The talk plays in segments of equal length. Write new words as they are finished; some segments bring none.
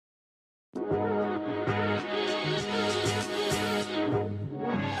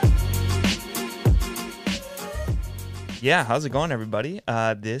Yeah, how's it going, everybody?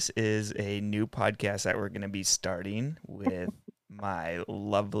 This is a new podcast that we're going to be starting with my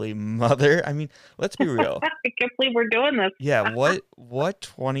lovely mother. I mean, let's be real. I can't believe we're doing this. Yeah, what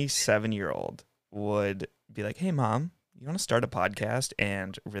 27-year-old would be like, "Hey, mom, you want to start a podcast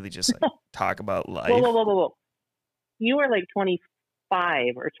and really just like talk about Whoa, whoa, life?" whoa, whoa, whoa. You were like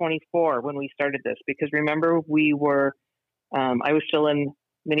 25 or 24 when we started this because remember I was still in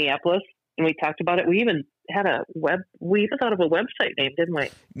Minneapolis and we talked about it. We even thought of a website name, didn't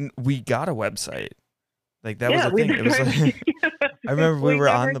we? We got a website. Like that was Yeah, a we thing. It was like I remember we we were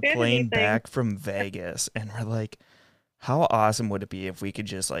never on the did plane anything. back from Vegas and we're like, how awesome would it be if we could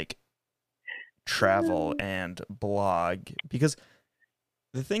just like travel and blog? Because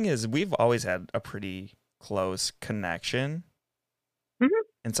the thing is, we've always had a pretty close connection. Mhm.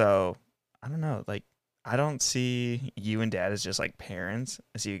 And so, I don't know, like, I don't see you and dad as just like parents.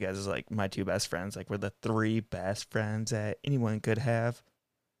 I see you guys as like my two best friends. Like, we're the three best friends that anyone could have.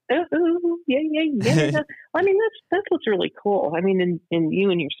 Ooh, yeah, yeah, yeah. I mean, that's what's really cool. I mean, in you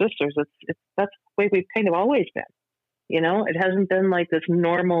and your sisters, that's the way we've kind of always been. It hasn't been like this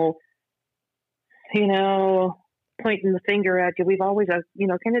normal, you know, pointing the finger at you. We've always,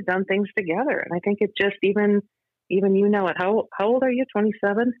 kind of done things together, and I think it just even you know it. How old are you?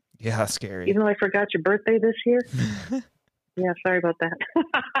 27. Yeah, scary. Even though I forgot your birthday this year. Yeah, sorry about that.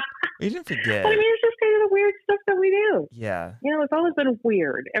 We didn't But I forget. mean, it's just kind of the weird stuff that we do. Yeah. It's always been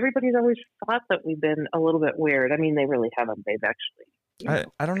weird. Everybody's always thought that we've been a little bit weird. I mean, they really haven't. They've actually,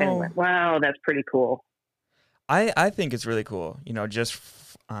 I don't kind of know. went, wow, that's pretty cool. I think it's really cool, just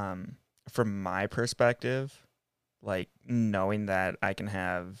from my perspective, like knowing that I can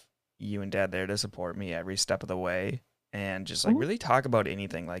have you and dad there to support me every step of the way and just like Mhm. really talk about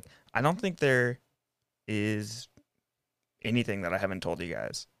anything. Like, I don't think there is anything that I haven't told you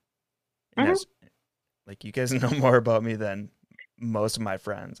guys. And Mhm. that's like, you guys know more about me than most of my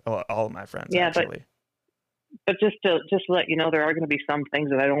friends. Oh, all of my friends, Yeah, but actually. but just to let you know, there are going to be some things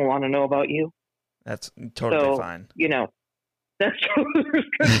that I don't want to know about you. That's totally So fine. that's there's going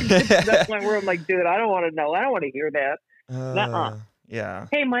to get to that point where I'm like, dude, I don't want to know. I don't want to hear that. Nuh-uh. Yeah.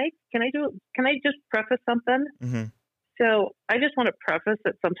 Hey, Mike, can I just preface something? Hmm. So I just want to preface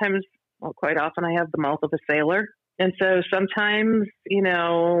that sometimes, well, quite often I have the mouth of a sailor. And so sometimes,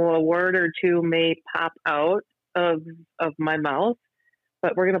 a word or two may pop out of my mouth,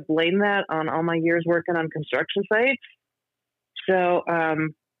 but we're going to blame that on all my years working on construction sites. So,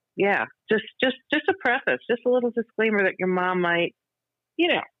 yeah, just a preface, just a little disclaimer that your mom might, you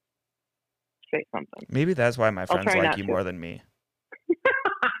know, say something. Maybe that's why my I'll friends try like not you to. more than me.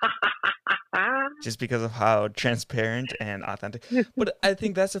 Just because of how transparent and authentic. But I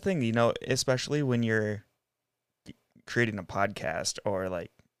think that's the thing, especially when you're creating a podcast or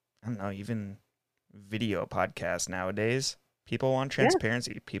like, I don't know, even video podcast nowadays, people want Yeah,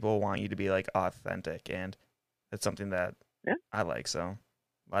 transparency. People want you to be like authentic, and that's something that yeah. I like. So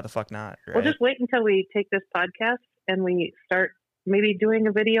why the fuck not, We'll right? just wait until we take this podcast and we start maybe doing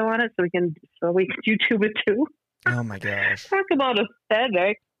a video on it so we can YouTube it too. Oh my gosh. Talk about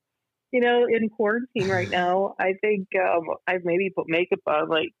aesthetic. In quarantine right now, I think I've maybe put makeup on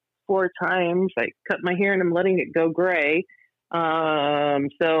like 4 times. I cut my hair and I'm letting it go gray.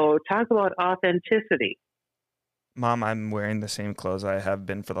 So talk about authenticity. Mom, I'm wearing the same clothes I have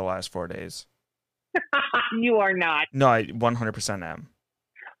been for the last 4 days. You are not. No, I 100% am.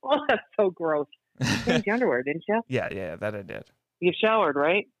 Oh, that's so gross. You changed your underwear, didn't you? Yeah, that I did. You showered,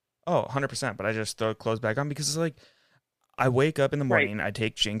 right? Oh, 100%. But I just throw clothes back on because it's like, I wake up in the Right. morning, I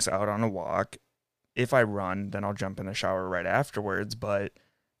take Jinx out on a walk. If I run, then I'll jump in the shower right afterwards. But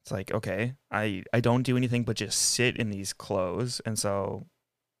it's like, okay, I don't do anything but just sit in these clothes. And so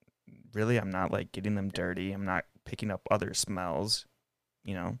really, I'm not like getting them dirty. I'm not picking up other smells,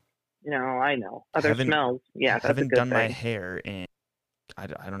 you know. No, I know. Other Haven't smells. Yeah, that's a haven't good done my thing. hair and I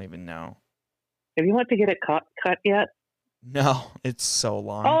don't even know. Have you went to get it cut yet? No, it's so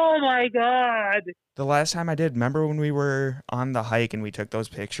long. Oh my God. The last time I did, remember when we were on the hike and we took those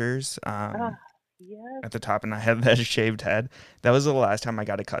pictures Ah, yes. at the top and I had that shaved head? That was the last time I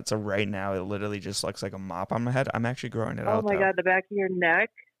got a cut. So right now it literally just looks like a mop on my head. I'm actually growing it Oh out my though. God, the back of your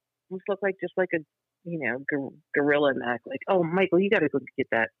neck must look like just like a, gorilla neck. Like, oh, Michael, you got to go get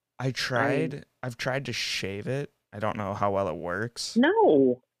that. I've tried to shave it. I don't know how well it works.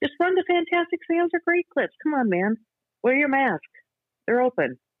 No, just run to Fantastic Sales or Great Clips. Come on, man. Wear your mask. They're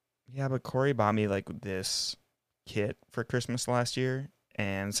open. Yeah, but Corey bought me like this kit for Christmas last year.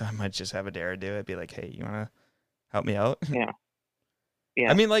 And so I might just have Adara do it. Be like, hey, you want to help me out? Yeah, yeah.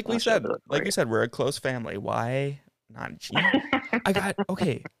 I mean, like we She'll said, do it for you. we're a close family. Why not?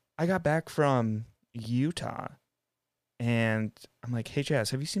 I got back from Utah And I'm like, hey,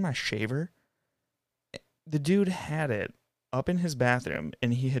 Jazz, have you seen my shaver? The dude had it up in his bathroom,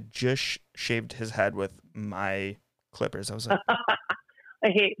 and he had just shaved his head with my clippers. I was like,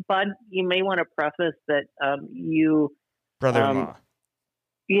 Hey, Bud, you may want to preface that you, brother-in-law.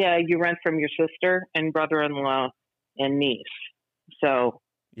 you rent from your sister and brother-in-law and niece. So,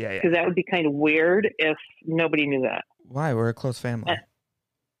 Yeah, because that would be kind of weird if nobody knew that. Why? We're a close family.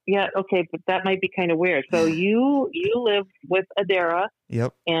 Yeah, okay, but that might be kind of weird. So you live with Adara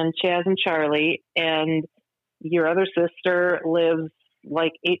Yep. and Chaz and Charlie, and your other sister lives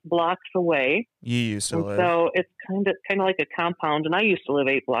like 8 blocks away. You used to And live. so it's kind of like a compound. And I used to live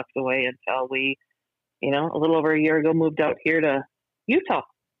 8 blocks away until we, a little over a year ago, moved out here to Utah.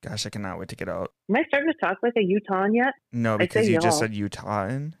 Gosh, I cannot wait to get out. Am I starting to talk like a Utahn yet? No, I because say you just y'all. said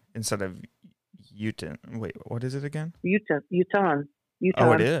Utahn instead of Utah. Wait, what is it again? Utahn.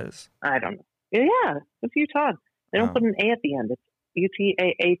 Oh, it is. I don't know. Yeah, it's Utahn. They don't put an A at the end. It's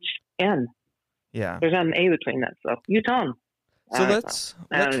Utahn. Yeah. There's not an A between that. So Utahn. So let's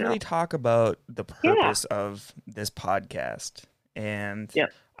really talk about the purpose of this podcast. And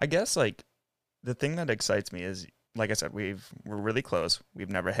I guess like the thing that excites me is, like I said, we're really close.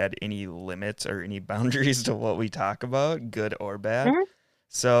 We've never had any limits or any boundaries to what we talk about, good or bad. Mm-hmm.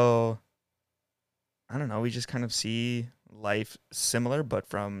 So I don't know. We just kind of see life similar, but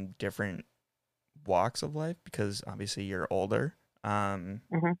from different walks of life, because obviously you're older.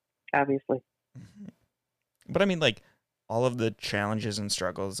 Obviously. But I mean, like, all of the challenges and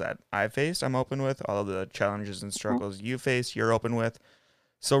struggles that I faced, I'm open with. All of the challenges and struggles you face, you're open with.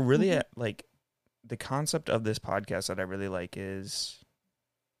 So really, like, the concept of this podcast that I really like is,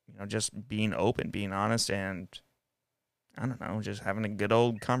 just being open, being honest, and I don't know, just having a good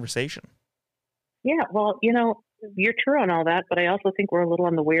old conversation. Yeah, well, you're true on all that, but I also think we're a little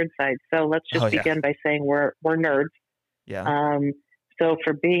on the weird side. So let's just begin by saying we're nerds. Yeah. So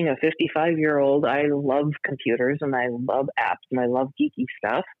for being a 55-year-old, I love computers and I love apps and I love geeky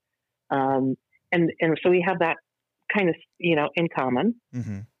stuff. And so we have that kind of, in common.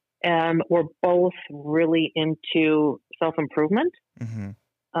 Mm-hmm. We're both really into self-improvement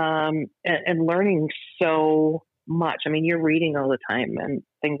and learning so much. I mean, you're reading all the time and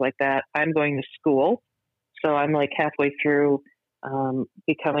things like that. I'm going to school. So I'm like halfway through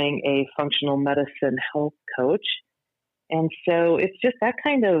becoming a functional medicine health coach. And so it's just that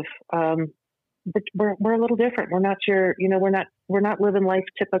kind of, we're a little different. We're not we're not living life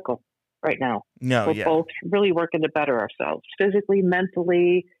typical right now. No, we're both really working to better ourselves physically,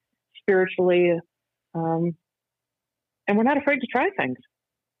 mentally, spiritually. And we're not afraid to try things.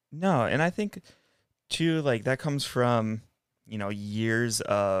 No. And I think too, like that comes from, years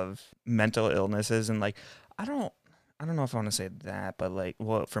of mental illnesses and like, I don't know if I want to say that, but like,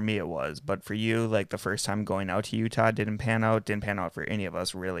 well, for me it was, but for you, like the first time going out to Utah didn't pan out for any of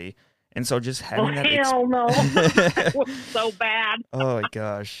us really. And so just having that hell no. That was so bad. Oh my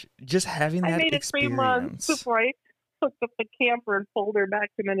gosh. Just having that experience. I made it 3 months before I hooked up the camper and pulled her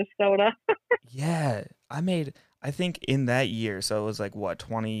back to Minnesota. Yeah. I think in that year, so it was like what,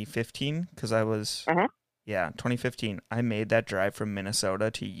 2015? Because I was 2015. I made that drive from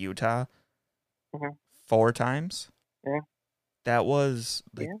Minnesota to Utah 4 times. Yeah. That was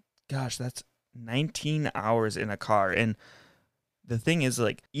like, gosh, that's 19 hours in a car. And the thing is,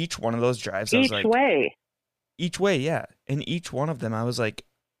 like, each one of those drives, I was like, each way, yeah. And each one of them, I was like,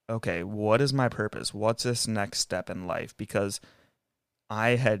 okay, what is my purpose? What's this next step in life? Because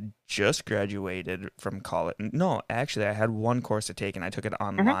I had just graduated from college. No, actually, I had one course to take, and I took it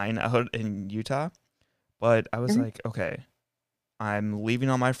online out in Utah. But I was like, okay, I'm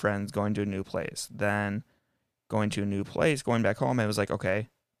leaving all my friends, going to a new place. Then going to a new place, going back home, I was like, okay,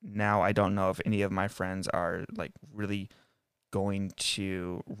 now I don't know if any of my friends are like really going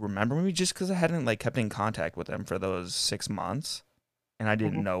to remember me, just because I hadn't like kept in contact with them for those 6 months, and I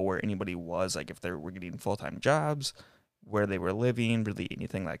didn't know where anybody was, like if they were getting full-time jobs, where they were living, really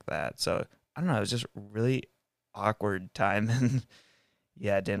anything like that. So I don't know, it was just really awkward time, and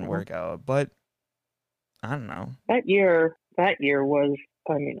it didn't work out. But I don't know. That year was,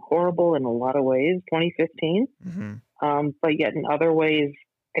 I mean, horrible in a lot of ways, 2015. But yet in other ways,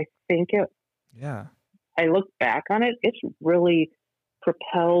 I think I look back on it, it's really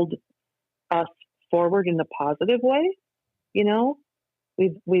propelled us forward in a positive way.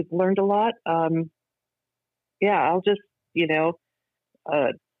 We've learned a lot. I'll just,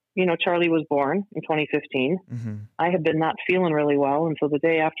 Charlie was born in 2015. I had been not feeling really well. And so the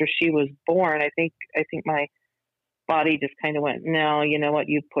day after she was born, I think my body just kind of went, no, you know what,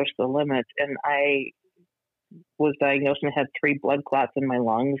 you've pushed the limit. And I was diagnosed and had 3 blood clots in my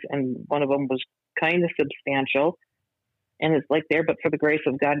lungs. And one of them was kind of substantial. And it's like there, but for the grace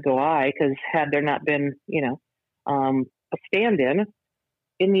of God go I, because had there not been, a stand-in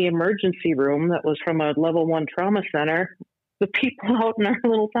in the emergency room that was from a level 1 trauma center, the people out in our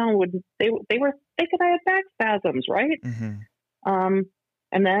little town they were thinking I had back spasms, right? Mm-hmm.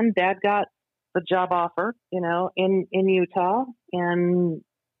 And then Dad got the job offer, in Utah, and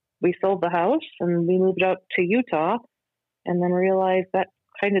we sold the house and we moved up to Utah, and then realized that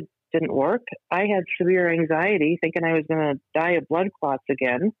kind of didn't work. I had severe anxiety, thinking I was going to die of blood clots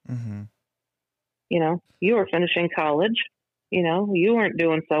again. Mm-hmm. You were finishing college. You weren't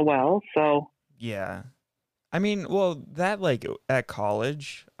doing so well. So Yeah. I mean, well, that like at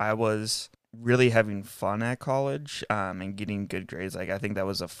college, I was really having fun at college, and getting good grades. Like I think that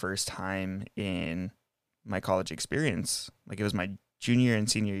was the first time in my college experience. Like it was my junior and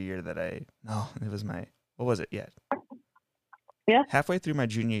senior year it was what was it? Yeah. Yeah. Halfway through my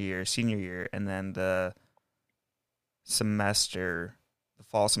junior year, senior year, and then the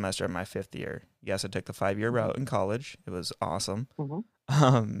fall semester of my 5th year. Yes, I took the 5-year route in college. It was awesome.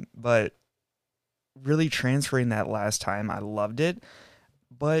 Mm-hmm. But really transferring that last time, I loved it.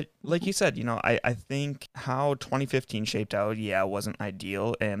 But like you said, I think how 2015 shaped out, it wasn't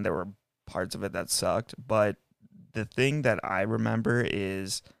ideal, and there were parts of it that sucked. But the thing that I remember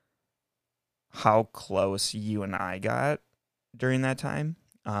is how close you and I got during that time.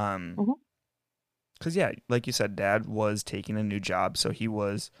 Because, like you said, Dad was taking a new job, so he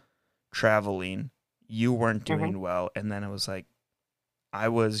was traveling. You weren't doing well, and then it was like I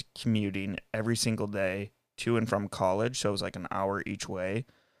was commuting every single day to and from college, so it was like an hour each way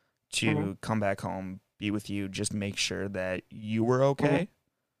to come back home, be with you, just make sure that you were okay.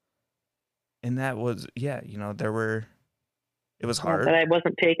 And that was, it was hard. But I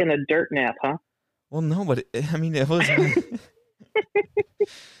wasn't taking a dirt nap, huh? Well, no, but it was,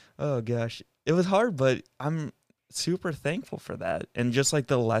 oh gosh, it was hard, but I'm super thankful for that. And just like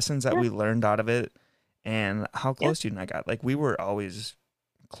the lessons that we learned out of it and how close you and I got, like we were always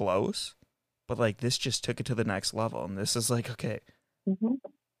close, but like this just took it to the next level. And this is like, okay,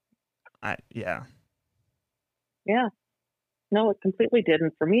 Yeah. No, it completely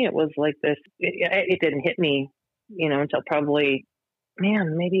didn't. For me, it was like this. It didn't hit me, until probably,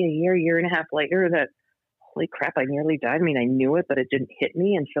 maybe a year and a half later that, holy crap, I nearly died. I mean, I knew it, but it didn't hit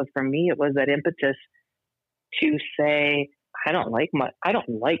me. And so for me, it was that impetus to say, I don't like my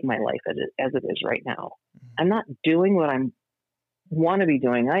life as it is right now. I'm not doing what I want to be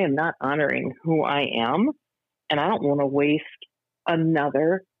doing. I am not honoring who I am. And I don't want to waste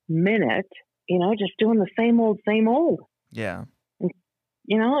another minute, just doing the same old. Yeah.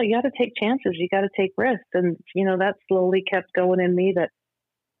 You got to take chances. You got to take risks. And, that slowly kept going in me that,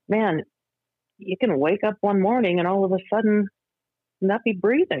 man, you can wake up one morning and all of a sudden not be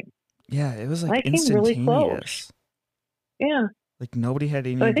breathing. Yeah, it was like I came instantaneous. really close. Yeah. Like nobody had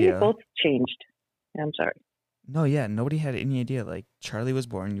any so I think idea. it both changed. I'm sorry. No, yeah, nobody had any idea. Like Charlie was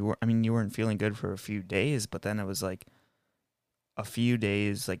born. You weren't feeling good for a few days, but then it was like a few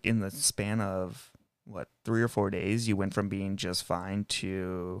days, like in the span of 3 or 4 days, you went from being just fine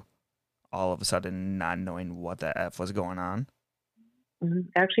to all of a sudden not knowing what the F was going on.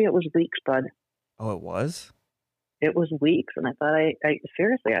 Actually, it was weeks, bud. Oh, it was? It was weeks. And I thought I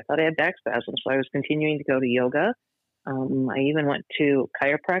thought I had back spasms. So I was continuing to go to yoga. I even went to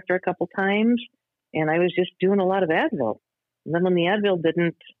chiropractor a couple times, and I was just doing a lot of Advil. And then when the Advil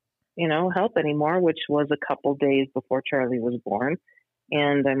didn't, help anymore, which was a couple days before Charlie was born,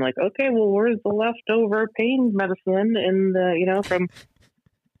 and I'm like, okay, well, where's the leftover pain medicine and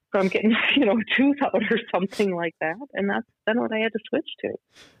from getting a tooth out or something like that? And that's then what I had to switch to.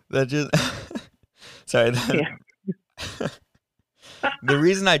 That just sorry. The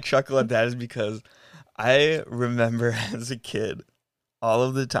reason I chuckle at that is because I remember as a kid all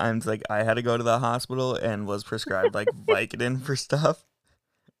of the times like I had to go to the hospital and was prescribed like Vicodin for stuff.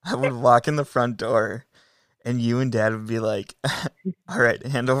 I would walk in the front door and you and Dad would be like, all right,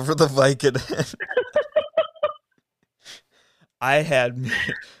 hand over the Vicodin.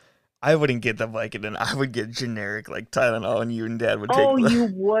 I wouldn't get the Vicodin. I would get generic like Tylenol, and you and Dad would take. Oh,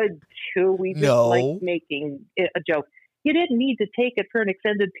 you would too. We just like making it a joke. You didn't need to take it for an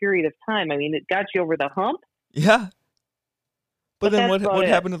extended period of time. I mean, it got you over the hump. Yeah. But then what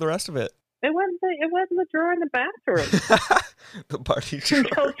happened to the rest of it? It went in the drawer in the bathroom. The party drawer.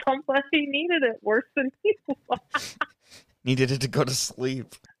 Until somebody needed it worse than you. Needed it to go to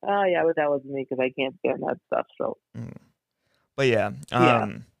sleep. Oh, yeah, but that was me because I can't stand that stuff. So. But yeah.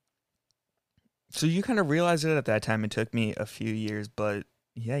 So you kind of realized it at that time. It took me a few years, but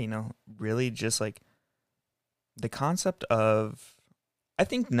yeah, really just like the concept of I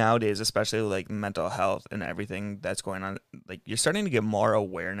think nowadays, especially like mental health and everything that's going on, like you're starting to get more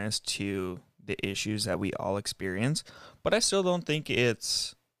awareness to the issues that we all experience, but I still don't think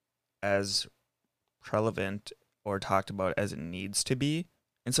it's as relevant or talked about as it needs to be.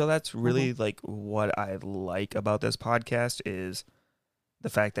 And so that's Hmm. really like what I like about this podcast is the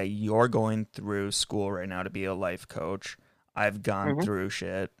fact that you're going through school right now to be a life coach. I've gone Hmm. through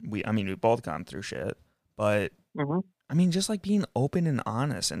shit. We've both gone through shit. But Hmm. I mean, just like being open and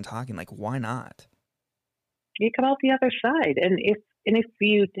honest and talking, like, why not? You come out the other side, and if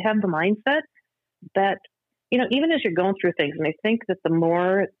you have the mindset that, even as you're going through things, and I think that the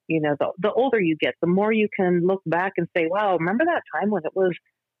more, the older you get, the more you can look back and say, wow, remember that time when it was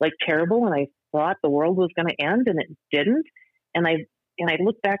like terrible and I thought the world was going to end and it didn't. And I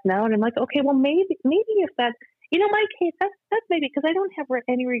look back now and I'm like, okay, well, maybe if that, my case, that's maybe because I don't have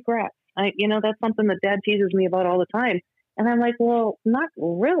any regrets. That's something that Dad teases me about all the time. And I'm like, well, not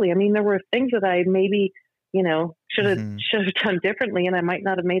really. I mean, there were things that I maybe, should have Hmm. should have done differently, and I might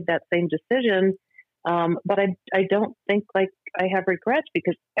not have made that same decision. But I don't think like I have regrets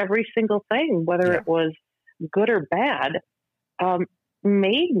because every single thing, whether Yeah. it was good or bad, um,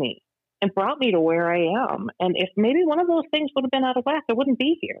 made me and brought me to where I am. And if maybe one of those things would have been out of whack, I wouldn't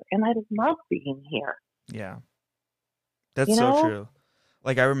be here. And I love being here. Yeah. That's You so know? true.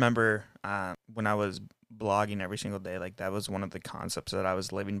 Like, I remember when I was blogging every single day, like, that was one of the concepts that I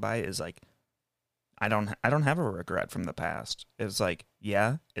was living by is like, I don't have a regret from the past. It's like,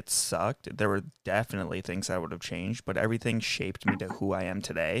 yeah, it sucked. There were definitely things I would have changed, but everything shaped me to who I am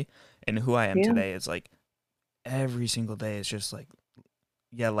today. And who I am Yeah. today is like every single day is just like,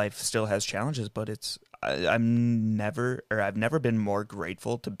 yeah, life still has challenges, but I've never been more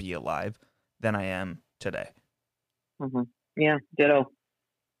grateful to be alive than I am today. Hmm. Yeah. Ditto.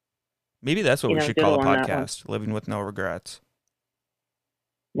 Maybe that's what we should call Ditto the on that one. podcast, Living with No Regrets.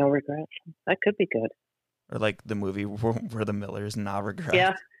 No regrets. That could be good. Or like the movie where the Millers not regret.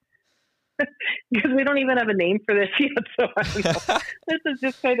 Yeah. Because we don't even have a name for this yet. So I don't know. This is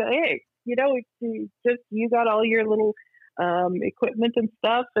just kind of, hey, you got all your little equipment and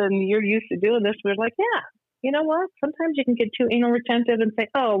stuff, and you're used to doing this. We're like, yeah, you know what? Sometimes you can get too anal retentive and say,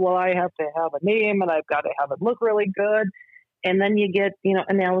 oh, well, I have to have a name and I've got to have it look really good. And then you get,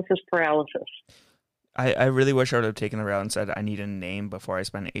 analysis paralysis. I really wish I would have taken the route and said I need a name before I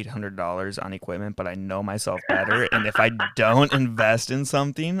spend $800 on equipment, but I know myself better. And if I don't invest in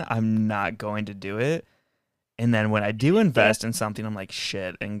something, I'm not going to do it. And then when I do Yeah, invest in something, I'm like,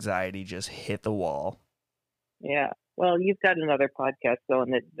 shit, anxiety just hit the wall. yeah. Well, you've got another podcast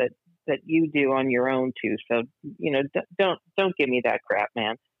going that you do on your own too. So don't give me that crap,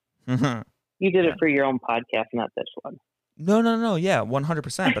 man. Yeah. You did it for your own podcast, not this one. No, no, no. Yeah,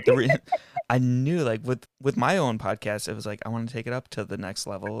 100%. But I knew like with my own podcast, it was like I want to take it up to the next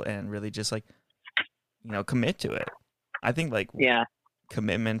level and really just like, commit to it. I think like Yeah.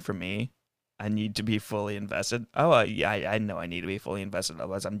 commitment for me, I need to be fully invested. Oh, yeah, I know I need to be fully invested.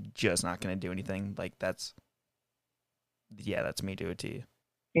 Otherwise, I'm just not going to do anything. Like that's me to a T.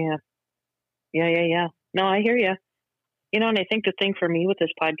 Yeah. Yeah. Yeah. Yeah. No, I hear you. And I think the thing for me with this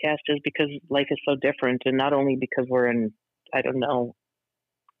podcast is because life is so different, and not only because we're in, I don't know,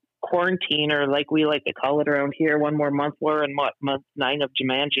 quarantine, or like we like to call it around here, one more month. We're in what, month 9 of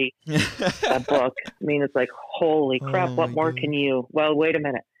Jumanji, that book. I mean, it's like, holy crap, Oh what my more god. can you? Well, wait a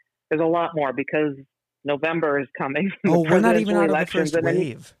minute. There's a lot more because November is coming, the Oh, we're not even presidential out of the elections, first and then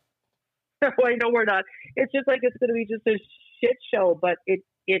wave. I know we're not. It's just like it's going to be just a shit show, but it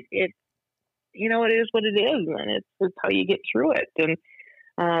it is what it is, and it's how you get through it. And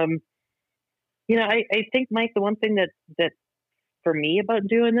um, I think, Mike, the one thing that for me about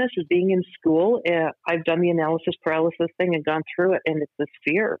doing this is being in school. I've done the analysis paralysis thing and gone through it, and it's this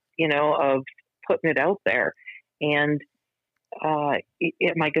fear, of putting it out there, and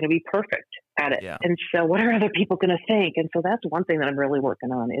am I going to be perfect at it? Yeah. And so, what are other people going to think? And so, that's one thing that I'm really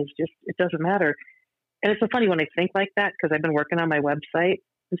working on. Is just it doesn't matter. And it's so funny when I think like that because I've been working on my website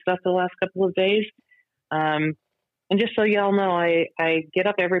and stuff the last couple of days. Um, and just so y'all know, I get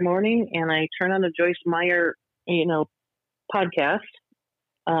up every morning and I turn on the Joyce Meyer, podcast.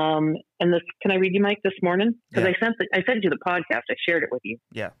 And this, can I read you, Mike, this morning? Because Yeah. I sent you the podcast. I shared it with you.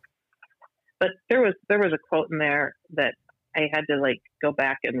 Yeah. But there was a quote in there that I had to like go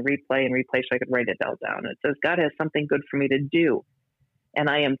back and replay so I could write it all down. It says, God has something good for me to do. And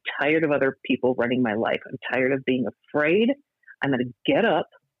I am tired of other people running my life. I'm tired of being afraid. I'm going to get up,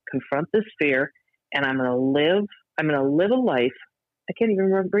 confront this fear, and I'm going to live a life. I can't even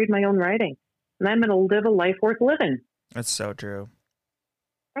read my own writing. And I'm going to live a life worth living. That's so true.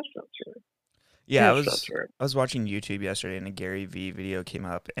 That's so true. Yeah, I That's so was true. I was watching YouTube yesterday and a Gary Vee video came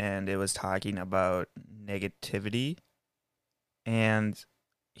up and it was talking about negativity and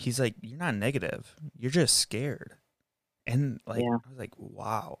he's like, "You're not negative. You're just scared." And like Yeah. I was like,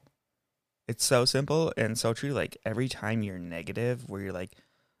 "Wow." It's so simple and so true. Like every time you're negative where you're like,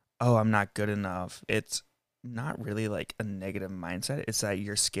 "Oh, I'm not good enough." It's not really like a negative mindset. It's that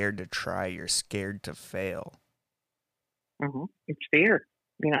you're scared to try, you're scared to fail. It's fear.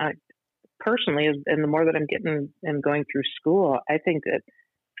 I personally, and the more that I'm getting and going through school, I think that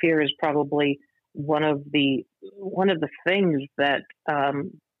fear is probably one of the things that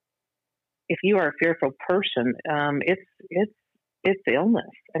if you are a fearful person, it's illness.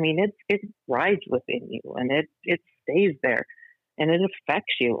 I mean, it rides within you, and it stays there, and it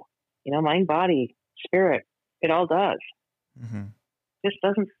affects you. Mind, body, spirit, it all does. Hmm. Just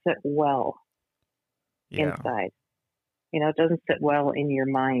doesn't sit well Yeah. inside. It doesn't sit well in your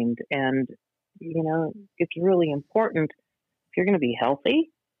mind, and it's really important if you're going to be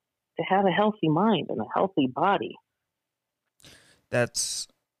healthy to have a healthy mind and a healthy body. That's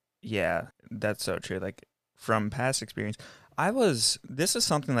Yeah, that's so true. Like from past experience, this is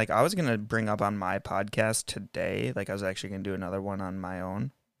something like I was going to bring up on my podcast today. Like I was actually going to do another one on my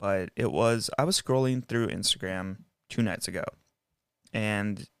own, but I was scrolling through Instagram 2 nights ago.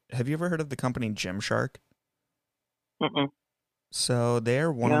 And have you ever heard of the company Gymshark? Mm-mm. So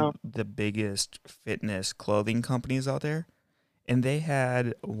they're one No. of the biggest fitness clothing companies out there. And they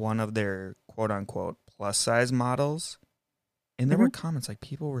had one of their quote unquote plus size models. And there Hmm. were comments like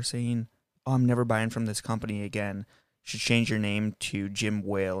people were saying, "Oh, I'm never buying from this company again. You should change your name to Jim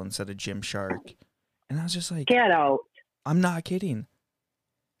Whale instead of Jim Shark." And I was just like, Get out. I'm not kidding.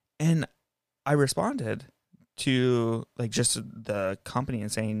 And I responded to like just the company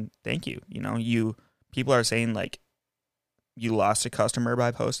and saying, "Thank you. People are saying like you lost a customer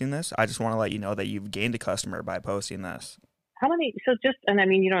by posting this. I just want to let you know that you've gained a customer by posting this." How many? So just, and I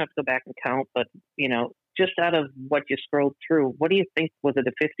mean, you don't have to go back and count, but, just out of what you scrolled through, what do you think? Was it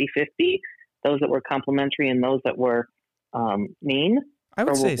a 50-50? Those that were complimentary and those that were mean? I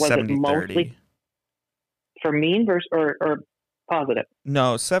would Or say was it 70-30. mostly for mean versus or positive?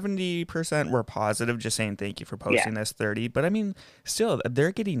 No, 70% were positive, just saying thank you for Yeah. posting this 30. But I mean, still,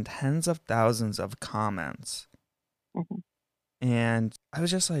 they're getting tens of thousands of comments. Hmm. And I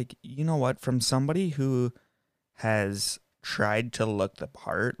was just like, you know what? From somebody who has tried to look the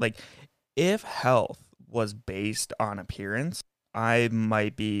part, like if health was based on appearance, I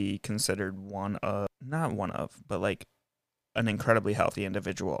might be considered not one of, but like an incredibly healthy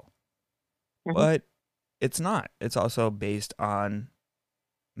individual. Hmm. But it's not. It's also based on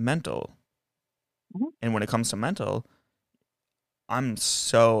mental. Hmm. And when it comes to mental, I'm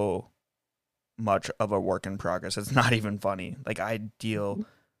so much of a work in progress. It's not even funny. Like I deal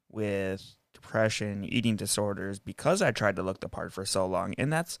with depression, eating disorders because I tried to look the part for so long.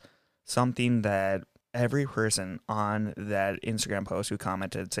 And that's something that every person on that Instagram post who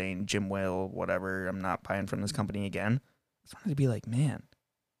commented saying Jim Will, whatever, I'm not buying from this company again. I just wanted to be like, man,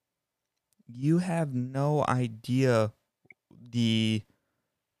 you have no idea the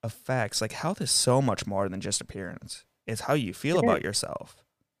effects. Like health is so much more than just appearance. It's how you feel It is. about yourself.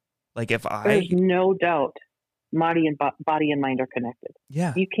 Like if There's I, no doubt body and mind are connected.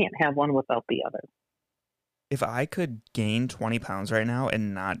 yeah, You can't have one without the other. if I could gain 20 pounds right now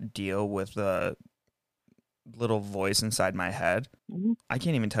and not deal with the little voice inside my head, Hmm. I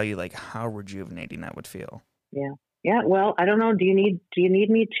can't even tell you like how rejuvenating that would feel. Yeah. Yeah. Well, I don't know. Do you need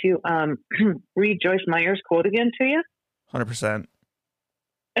me to read Joyce Meyer's quote again to you? 100%.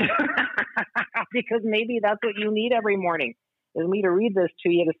 Because maybe that's what you need every morning is me to read this to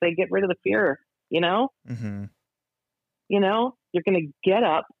you to say, get rid of the fear. Mm-hmm. You're going to get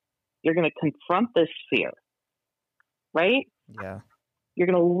up. You're going to confront this fear, right? Yeah. You're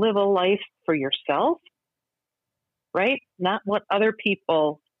going to live a life for yourself, right? Not what other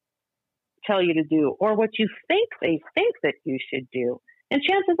people tell you to do or what you think they think that you should do. And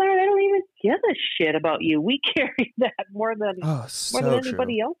chances are they don't even give a shit about you. We carry that more than Oh, more than so true.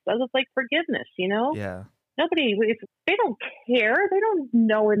 anybody else does. It's like forgiveness, Yeah. Nobody, if they don't care, they don't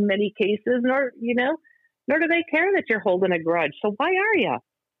know in many cases, nor do they care that you're holding a grudge. So why are you?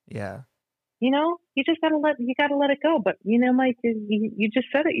 Yeah. You just gotta let it go. But Mike, you just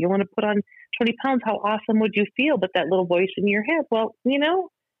said it. You want to put on 20 pounds. How awesome would you feel? But that little voice in your head. Well,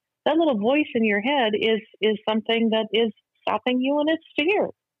 that little voice in your head is something that is stopping you, and it's fear.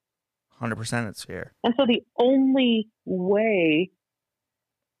 100% it's fear. And so the only way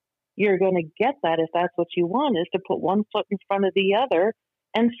you're going to get that, if that's what you want, is to put one foot in front of the other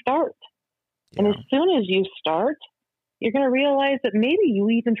and start. And Yeah. as soon as you start, you're going to realize that maybe you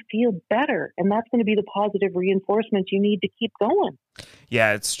even feel better. And that's going to be the positive reinforcement you need to keep going.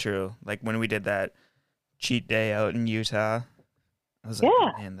 Yeah, it's true. Like when we did that cheat day out in Utah, I was like,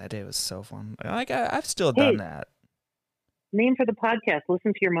 man, that day was so fun. Like I've still done that. Name for the podcast,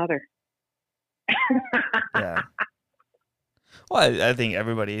 listen to your mother. Yeah. Well, I think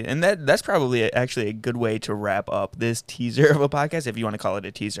everybody, and that's probably actually a good way to wrap up this teaser of a podcast, if you want to call it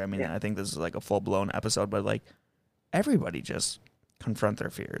a teaser. I mean, I think this is like a full-blown episode, but like everybody just confront their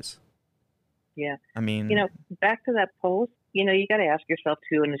fears. Yeah. I mean, back to that post, you got to ask yourself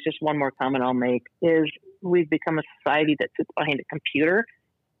too, and it's just one more comment I'll make, is we've become a society that sits behind a computer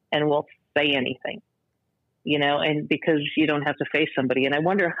and will say anything, and because you don't have to face somebody. And I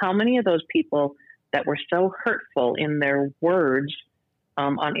wonder how many of those people that were so hurtful in their words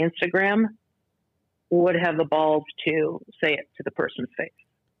on Instagram would have the balls to say it to the person's face.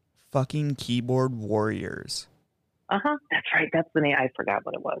 Fucking keyboard warriors. That's right. That's the name. I forgot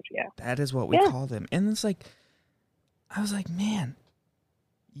what it was. Yeah. That is what we call them. And it's like, I was like, man,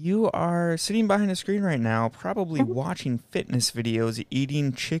 you are sitting behind a screen right now, probably watching fitness videos,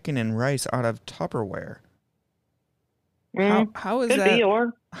 eating chicken and rice out of Tupperware. How is Could that? Be,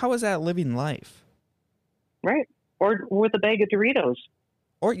 or how is that living life? Right. Or with a bag of Doritos.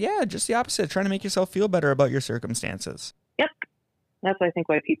 Or, just the opposite, trying to make yourself feel better about your circumstances. Yep. That's, I think,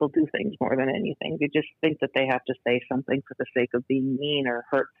 why people do things more than anything. They just think that they have to say something for the sake of being mean or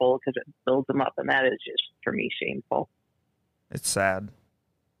hurtful because it builds them up. And that is just, for me, shameful. It's sad.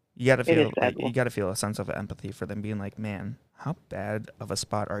 You got to feel a sense of empathy for them being like, man, how bad of a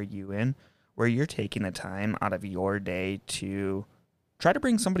spot are you in where you're taking the time out of your day to try to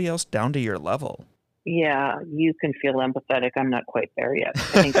bring somebody else down to your level? Yeah, you can feel empathetic. I'm not quite there yet.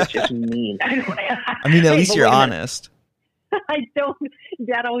 I think it's just mean. I mean, at least you're honest. I don't.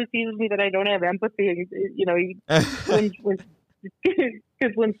 Dad always teases me that I don't have empathy.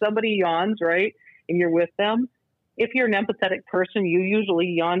 Because when somebody yawns, right, and you're with them, if you're an empathetic person, you usually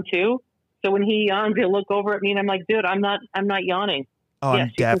yawn too. So when he yawns, he'll look over at me, and I'm like, dude, I'm not yawning. Oh, yes,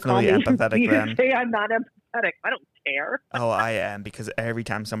 I'm definitely empathetic you then. You say I'm not empathetic. I don't care. Oh, I am, because every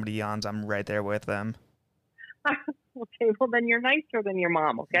time somebody yawns, I'm right there with them. Okay, well, then you're nicer than your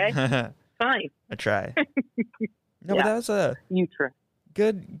mom, okay? Fine. I try. No, but that was a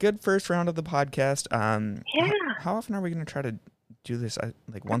good first round of the podcast. How often are we going to try to do this?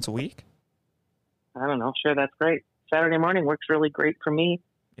 Like once a week? I don't know. Sure, that's great. Saturday morning works really great for me.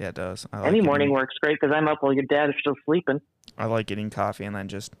 Yeah, it does. Any morning works great because I'm up while your dad is still sleeping. I like getting coffee and then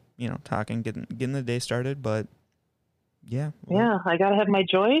just, talking, getting the day started. But, yeah. Yeah, I got to have my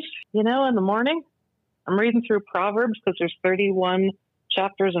joys, in the morning. I'm reading through Proverbs because there's 31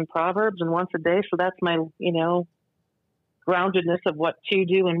 chapters in Proverbs and once a day. So that's my, groundedness of what to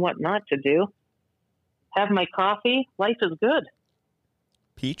do and what not to do. Have my coffee. Life is good.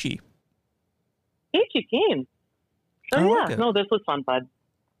 Peachy keen. So yeah, no, this was fun, bud.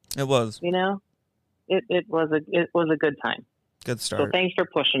 It was. It was a good time. Good start. So thanks for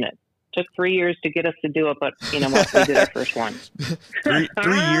pushing it. Took 3 years to get us to do it, but what, we did our first one. 3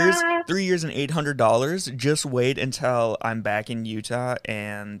 years, 3 years and $800. Just wait until I'm back in Utah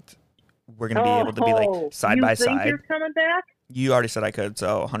and we're gonna be able to be like side by side. You're coming back? You already said I could,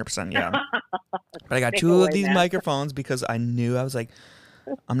 so 100%, yeah. But I got two of these microphones because I knew I was like,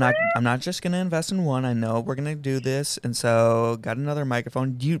 I'm not just gonna invest in one. I know we're gonna do this, and so got another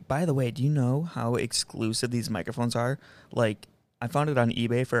microphone. By the way, do you know how exclusive these microphones are? Like, I found it on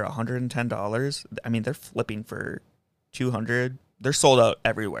eBay for $110. I mean, they're flipping for $200. They're sold out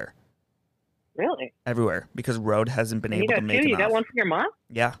everywhere. Really? Everywhere, because Rode hasn't been able to make enough. You got one for your mom?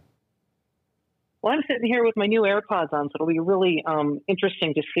 Yeah. Well, I'm sitting here with my new AirPods on, so it'll be really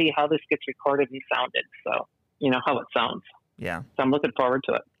interesting to see how this gets recorded and sounded. So, how it sounds. Yeah. So I'm looking forward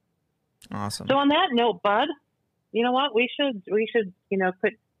to it. Awesome. So on that note, bud, you know what? We should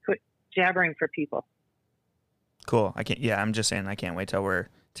quit jabbering for people. Cool. I'm just saying I can't wait till we're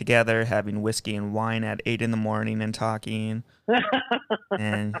together having whiskey and wine at 8 a.m. and talking.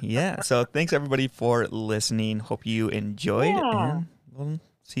 And so thanks everybody for listening. Hope you enjoyed, and we'll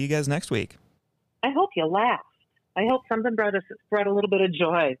see you guys next week. I hope you laughed. I hope something brought a little bit of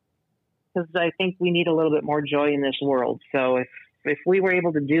joy, because I think we need a little bit more joy in this world. So if we were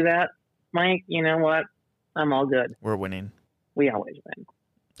able to do that, Mike, you know what? I'm all good. We're winning. We always win.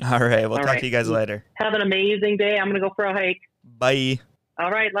 All right. We'll talk to you guys later. Have an amazing day. I'm going to go for a hike. Bye.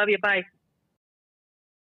 All right. Love you. Bye.